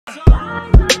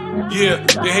Yeah,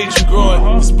 they hate you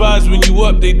growing. Despise when you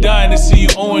up, they dying to see you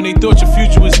owing. They thought your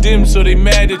future was dim, so they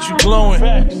mad that you glowing.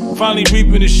 Finally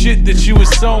reaping the shit that you was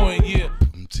sowing, yeah.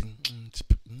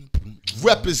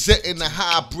 Representing the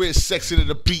hybrid section of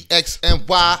the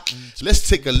BXNY, let's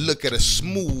take a look at a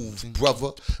smooth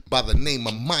brother by the name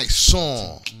of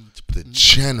My-Son, the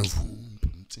General.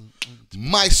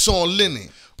 My-Son Lennon,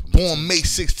 born May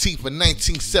 16th of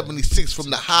 1976 from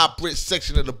the hybrid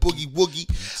section of the Boogie Woogie,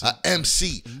 a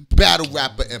MC, battle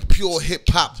rapper, and pure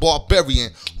hip-hop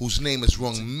barbarian whose name has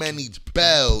rung many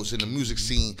bells in the music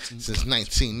scene since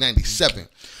 1997.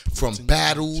 From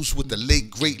battles with the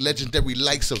late, great, legendary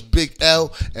likes of Big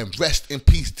L and rest in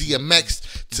peace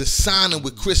DMX to signing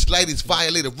with Chris Lighty's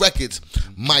Violator Records,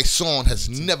 My-Son has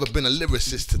never been a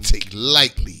lyricist to take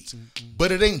lightly.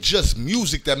 But it ain't just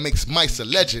music that makes Mice a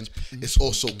legend, it's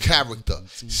also character,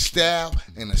 style,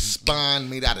 and a spine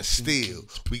made out of steel.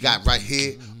 We got right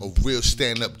here a real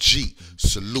stand-up G.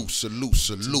 Salute, salute,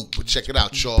 salute. But check it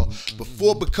out, y'all.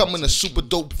 Before becoming a super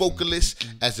dope vocalist,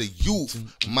 as a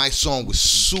youth, My-Son was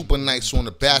super nice on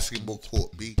the basketball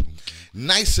court, B.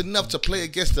 Nice enough to play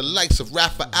against the likes of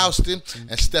Rafa Alston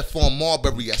and Stephon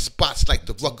Marbury at spots like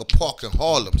the Rucker Park in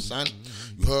Harlem, son.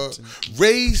 You heard?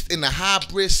 Raised in the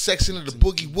hybrid section of the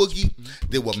Boogie Woogie,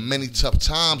 there were many tough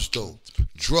times though.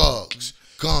 Drugs,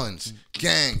 guns,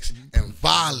 gangs, and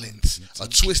violence. A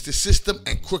twisted system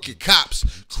and crooked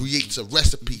cops creates a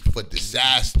recipe for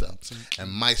disaster.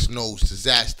 And Mice knows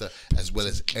disaster as well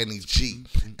as any G.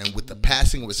 And with the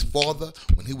passing of his father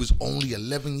when he was only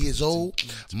 11 years old,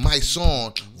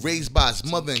 My-Son, raised by his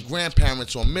mother and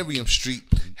grandparents on Miriam Street,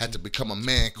 had to become a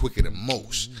man quicker than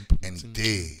most. And he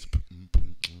did.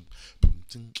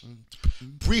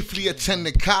 Briefly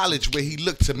attending college where he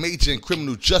looked to major in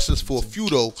criminal justice for a few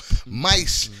though,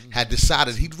 Mice had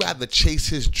decided he'd rather chase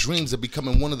his dreams of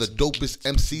becoming one of the dopest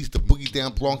MCs the Boogie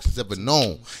Down Bronx has ever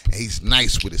known. And he's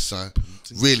nice with it, son.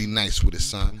 Really nice with it,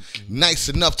 son. Nice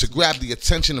enough to grab the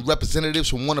attention of representatives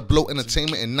from Wanna Blow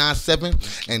Entertainment in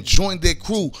 9-7 and join their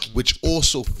crew, which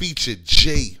also featured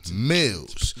Jay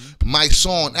Mills.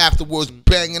 My-Son afterwards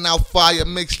banging out fire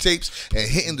mixtapes and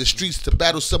hitting the streets to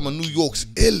battle some of New York's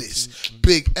illest.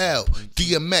 Big L,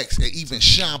 DMX, and even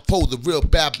Sean Poe, the real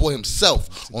bad boy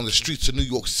himself, on the streets of New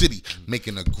York City,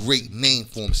 making a great name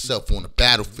for himself on the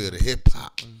battlefield of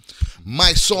hip-hop.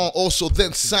 My-Son also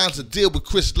then signs a deal with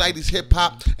Chris Lighty's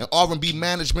hip-hop and R&B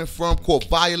management firm called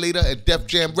Violator and Def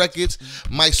Jam Records.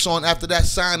 My-Son, after that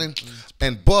signing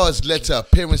and buzz, led to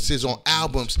appearances on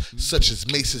albums such as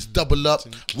Mace's Double Up,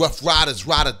 Rough Riders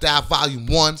Ride or Die Volume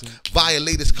 1,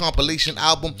 Violator's compilation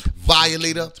album,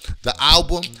 Violator, the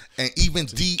album, and even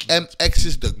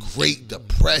DMX's The Great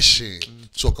Depression.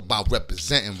 Talk about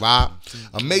representing, Rob.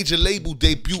 A major label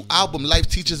debut album, Life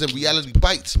Teachers and Reality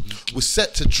Bites, was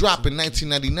set to drop in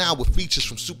 1999 with features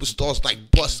from superstars like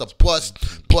Busta Bust,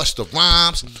 Busta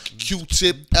Rhymes,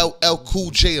 Q-Tip, LL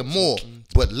Cool J, and more.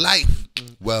 But life,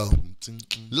 well,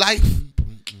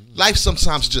 life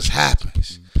sometimes just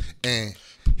happens. And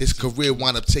his career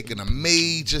wound up taking a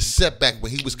major setback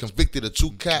when he was convicted of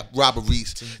 2 cab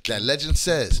robberies that legend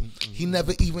says he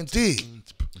never even did.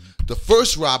 The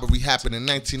first robbery happened in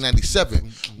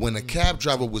 1997 when a cab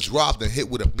driver was robbed and hit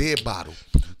with a beer bottle.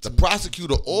 The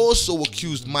prosecutor also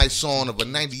accused My-Son of a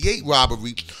 98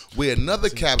 robbery where another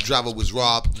cab driver was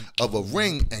robbed of a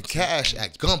ring and cash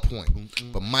at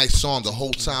gunpoint. But My-Son the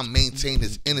whole time maintained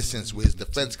his innocence, with his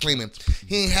defense claiming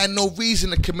he ain't had no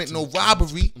reason to commit no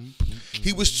robbery.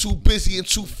 He was too busy and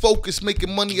too focused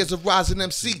making money as a rising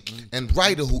MC and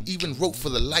writer who even wrote for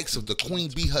the likes of the Queen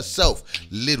Bee herself,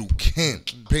 Little Kim.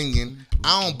 Opinion,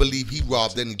 I don't believe he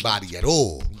robbed anybody at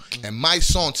all. And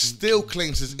My-Son still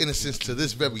claims his innocence to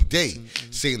this very day,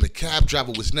 saying the cab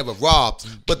driver was never robbed,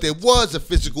 but there was a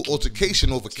physical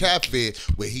altercation over cab fare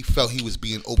where he felt he was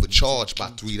being overcharged by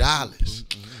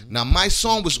 $3. Now,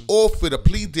 My-Son was offered a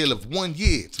plea deal of 1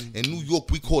 year. In New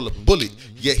York, we call it bullet,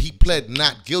 yet he pled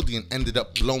not guilty and ended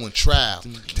up blowing trial.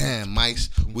 Damn, Mice,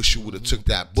 wish you would have took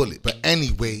that bullet. But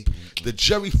anyway, the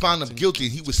jury found him guilty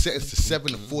and he was sentenced to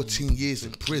 7 to 14 years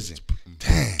in prison.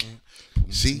 Damn.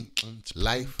 See,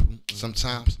 life,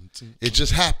 sometimes, it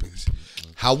just happens.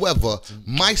 However,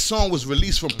 My-Son was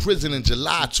released from prison in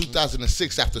July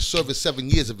 2006 after serving 7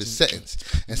 years of his sentence.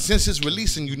 And since his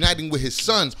release and uniting with his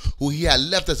son, who he had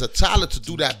left as a toddler to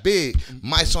do that big,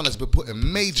 My-Son has been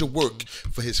putting major work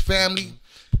for his family,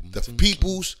 the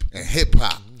peoples, and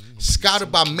hip-hop.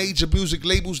 Scouted by major music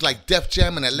labels like Def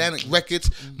Jam and Atlantic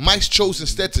Records, Mice chose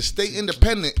instead to stay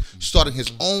independent, starting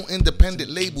his own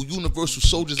independent label, Universal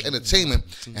Soldiers Entertainment,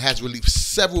 and has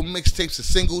released several mixtapes and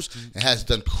singles, and has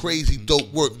done crazy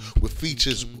dope work with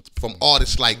features from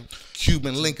artists like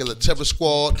Cuban Link of the Terror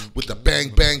Squad, with the Bang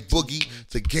Bang Boogie,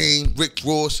 The Game, Rick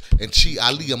Ross, and Chi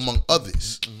Ali, among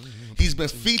others. He's been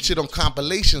featured on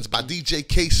compilations by DJ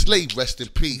K Slade, rest in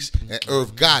peace, and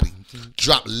Irv Gotti.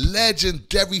 Dropped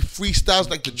legendary freestyles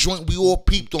like the joint we all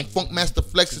peeped on Funkmaster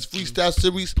Flex's freestyle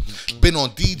series. Been on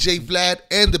DJ Vlad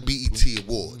and the BET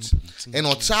Awards. And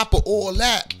on top of all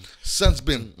that, son's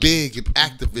been big in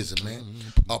activism, man.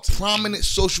 A prominent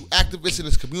social activist in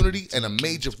his community and a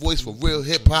major voice for real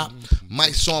hip-hop.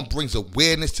 Mike Song brings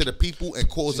awareness to the people and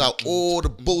calls out all the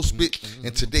bullshit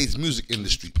in today's music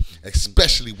industry,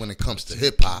 especially when it comes to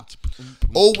hip-hop.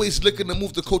 Always looking to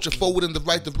move the culture forward in the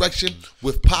right direction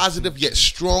with positive yet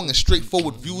strong and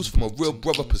straightforward views from a real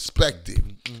brother perspective.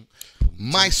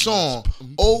 My Song,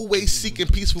 always seeking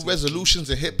peaceful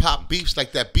resolutions in hip-hop beefs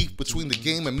like that beef between The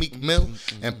Game and Meek Mill,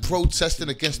 and protesting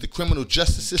against the criminal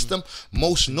justice system.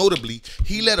 Most notably,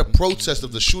 he led a protest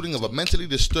of the shooting of a mentally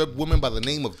disturbed woman by the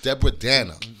name of Deborah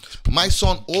Dana. My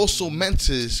Song also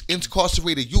mentors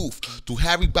incarcerated youth through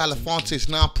Harry Belafonte's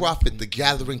nonprofit, The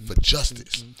Gathering for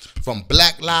Justice. From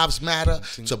Black Lives Matter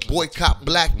to Boycott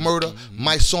Black Murder,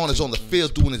 My Song is on the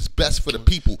field doing his best for the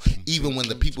people, even when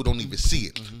the people don't even see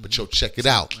it. But yo, check it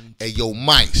out. Hey, yo,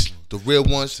 Mice, the real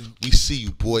ones, we see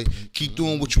you, boy. Keep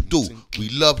doing what you do. We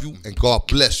love you, and God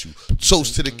bless you.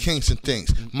 Toast to the kings and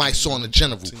things. My Song the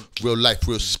general. Real life,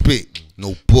 real spit.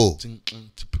 No bull.